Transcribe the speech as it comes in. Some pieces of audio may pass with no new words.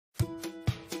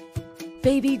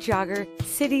Baby Jogger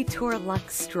City Tour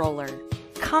LUX Stroller.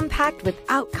 Compact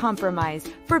without compromise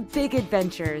for big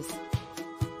adventures.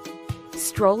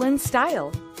 Stroll in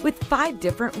style with 5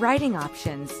 different riding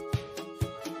options.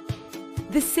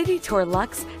 The City Tour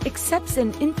LUX accepts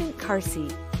an infant car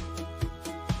seat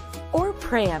or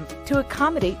pram to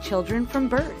accommodate children from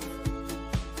birth.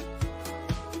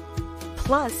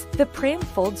 Plus, the pram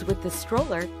folds with the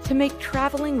stroller to make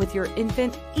traveling with your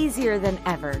infant easier than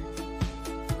ever.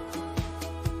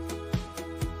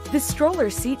 The stroller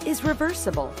seat is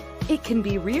reversible. It can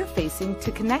be rear-facing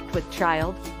to connect with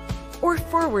child or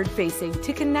forward-facing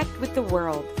to connect with the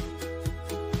world.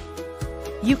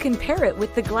 You can pair it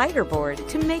with the glider board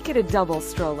to make it a double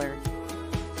stroller.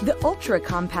 The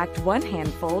ultra-compact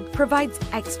one-hand fold provides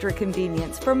extra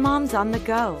convenience for moms on the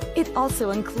go. It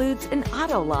also includes an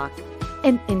auto lock,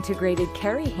 an integrated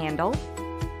carry handle,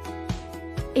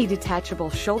 a detachable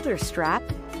shoulder strap,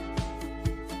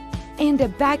 and a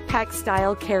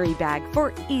backpack-style carry bag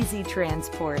for easy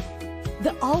transport.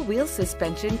 The all-wheel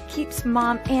suspension keeps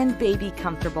mom and baby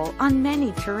comfortable on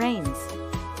many terrains,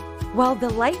 while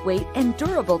the lightweight and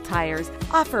durable tires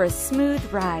offer a smooth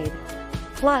ride.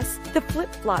 Plus, the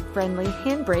flip-flop friendly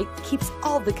handbrake keeps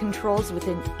all the controls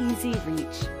within easy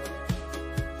reach.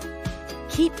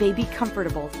 Keep baby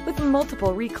comfortable with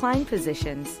multiple recline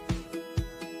positions,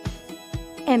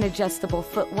 an adjustable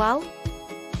footwell,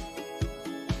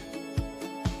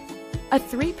 a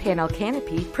 3-panel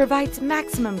canopy provides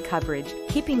maximum coverage,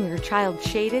 keeping your child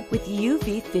shaded with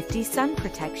UV-50 sun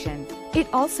protection. It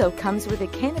also comes with a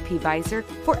canopy visor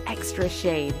for extra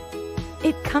shade.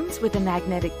 It comes with a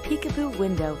magnetic peekaboo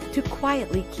window to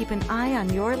quietly keep an eye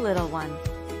on your little one.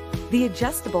 The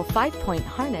adjustable 5-point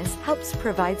harness helps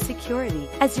provide security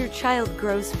as your child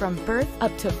grows from birth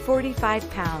up to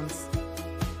 45 pounds.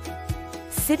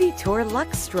 City Tour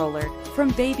LUX Stroller from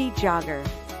Baby Jogger.